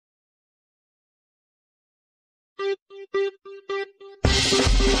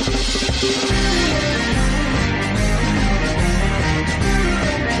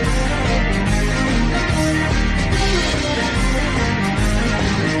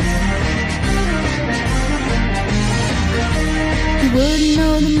wouldn't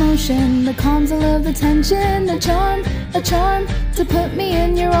know the motion, the calms, all of the tension. A charm to put me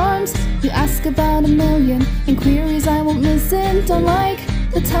in your arms. You ask about a million inquiries I won't listen. Don't like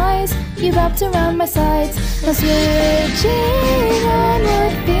the ties you wrapped around my sides. Now switching on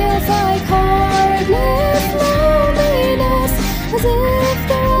what feels like heartless loneliness, as if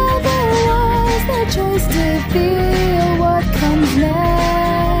there ever was no choice to feel what comes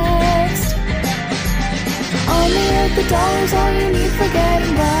next. On the earth, the dollar's all you need for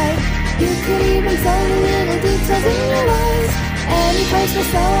getting by. You could even sell the little details in your lies. Any price will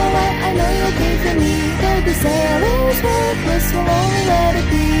sell alright, I know you'll pay for me. Though the sale is worthless, we'll only let it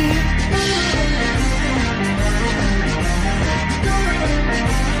be.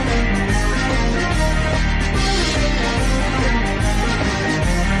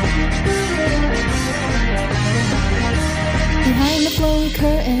 Behind the flowy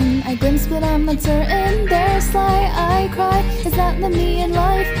curtain, I glimpse but I'm not certain. There's sly, I cry, is that the me in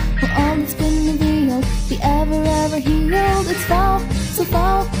life? Well, all that's been revealed, the ever healed. It's foul, so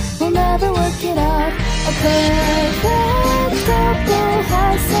foul, we'll never work it out. A perfect couple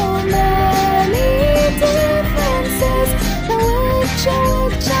has so many differences. Now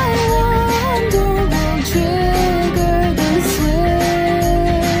which I wonder will trigger the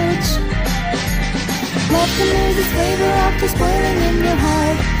switch. Love can lose its flavor after spoiling in your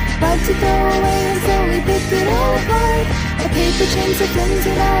heart. Like to throw away and slowly pick it all apart. A paper chain so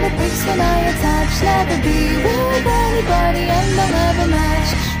flimsy that it breaks when I attach. Never be with anybody and I'll never match.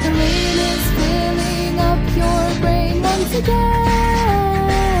 The rain is filling up your brain once again.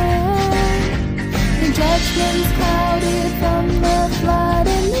 Your judgment's clouded from the flood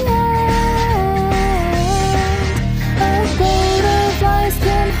in the end. A boat of lies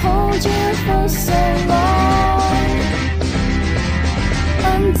can hold you for so long,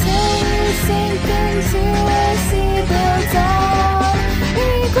 until you sink into a sea built on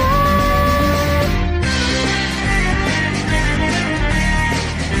regret.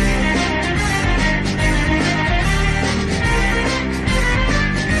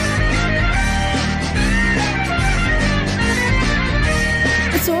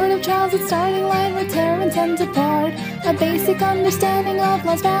 The sort of trials at starting line where tear and tend apart. A basic understanding of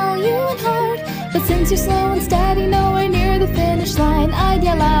love's value and heart. But since you're slow and steady, nowhere near the finish line, I'd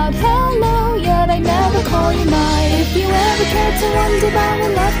yell out hello, yet I never call you mine. If you ever cared to wonder about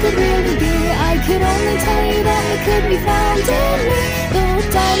what love could really be, I could only tell you that it could be found in me. Though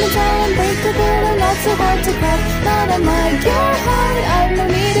diamonds are unbreakable and not so hard to crack, not unlike your heart, I've no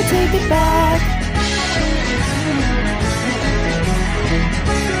need to take it back.